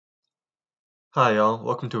Hi y'all,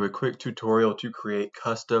 welcome to a quick tutorial to create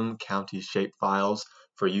custom county shapefiles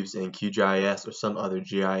for use in QGIS or some other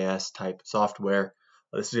GIS type software.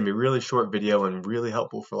 This is going to be a really short video and really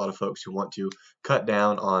helpful for a lot of folks who want to cut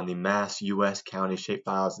down on the mass US county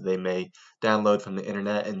shapefiles that they may download from the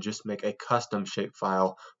internet and just make a custom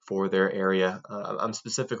shapefile for their area. I'm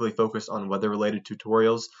specifically focused on weather-related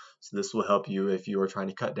tutorials, so this will help you if you are trying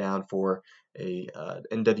to cut down for a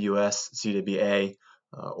NWS, CWA,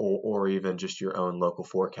 or even just your own local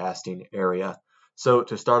forecasting area. So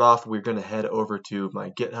to start off, we're going to head over to my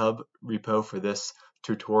GitHub repo for this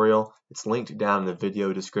tutorial. It's linked down in the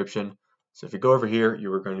video description. So if you go over here,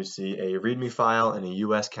 you are going to see a README file and a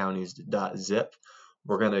uscounties.zip.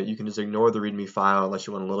 You can just ignore the README file unless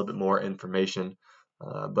you want a little bit more information,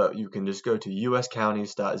 but you can just go to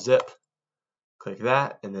uscounties.zip, click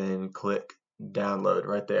that, and then click download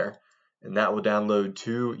right there. And that will download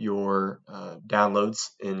to your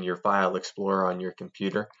downloads in your file explorer on your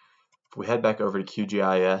computer. If we head back over to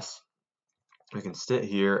QGIS, we can sit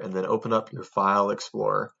here and then open up your file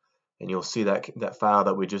explorer, and you'll see that file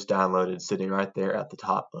that we just downloaded sitting right there at the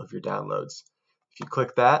top of your downloads. If you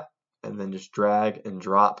click that and then just drag and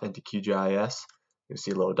drop into QGIS, you'll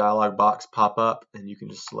see a little dialog box pop up, and you can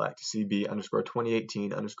just select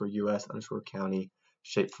CB_2018_US_county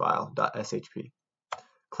shapefile.shp.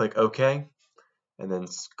 Click OK, and then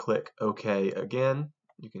click OK again.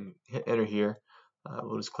 You can hit enter here.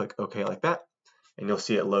 We'll just click OK like that, and you'll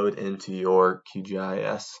see it load into your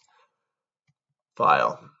QGIS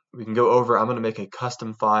file. We can go over, I'm going to make a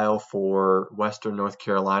custom file for Western North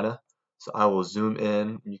Carolina. So I will zoom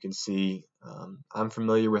in. You can see I'm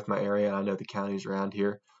familiar with my area. I know the counties around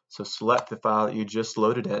here. So select the file that you just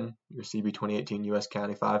loaded in, your CB 2018 US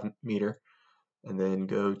County 5 meter, and then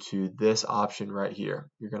go to this option right here.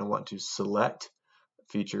 You're going to want to select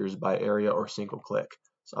features by area or single click.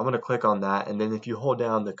 So I'm going to click on that, and then if you hold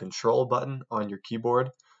down the control button on your keyboard,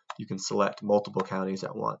 you can select multiple counties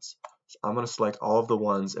at once. So I'm going to select all of the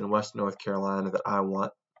ones in Western North Carolina that I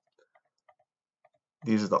want.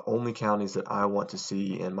 These are the only counties that I want to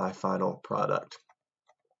see in my final product.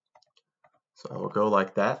 So I will go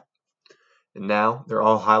like that. And now they're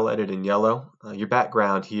all highlighted in yellow. Your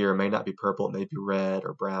background here may not be purple, it may be red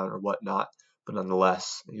or brown or whatnot, but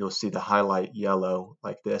nonetheless, you'll see the highlight yellow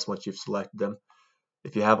like this once you've selected them.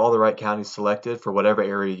 If you have all the right counties selected for whatever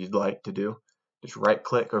area you'd like to do, just right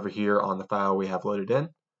click over here on the file we have loaded in,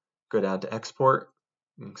 go down to export,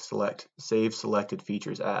 and select Save Selected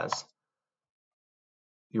Features As.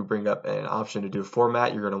 You'll bring up an option to do a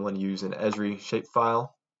format. You're going to want to use an Esri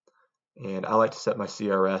shapefile. And I like to set my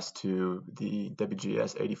CRS to the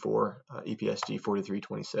WGS 84 EPSG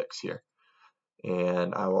 4326 here.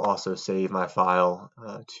 And I will also save my file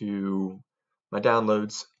to my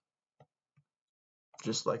downloads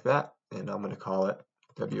just like that. And I'm going to call it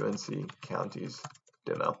WNC Counties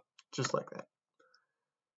Demo, just like that.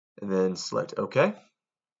 And then select OK.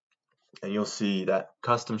 And you'll see that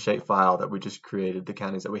custom shapefile that we just created, the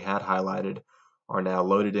counties that we had highlighted, are now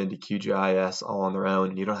loaded into QGIS all on their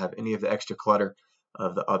own. You don't have any of the extra clutter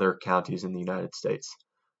of the other counties in the United States.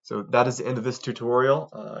 So that is the end of this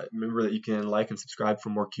tutorial. Remember that you can like and subscribe for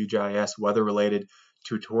more QGIS weather-related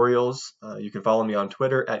tutorials. You can follow me on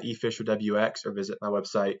Twitter at eFisherWX or visit my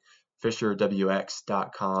website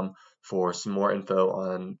fisherwx.com for some more info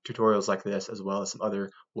on tutorials like this as well as some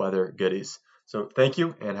other weather goodies. So thank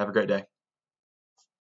you and have a great day.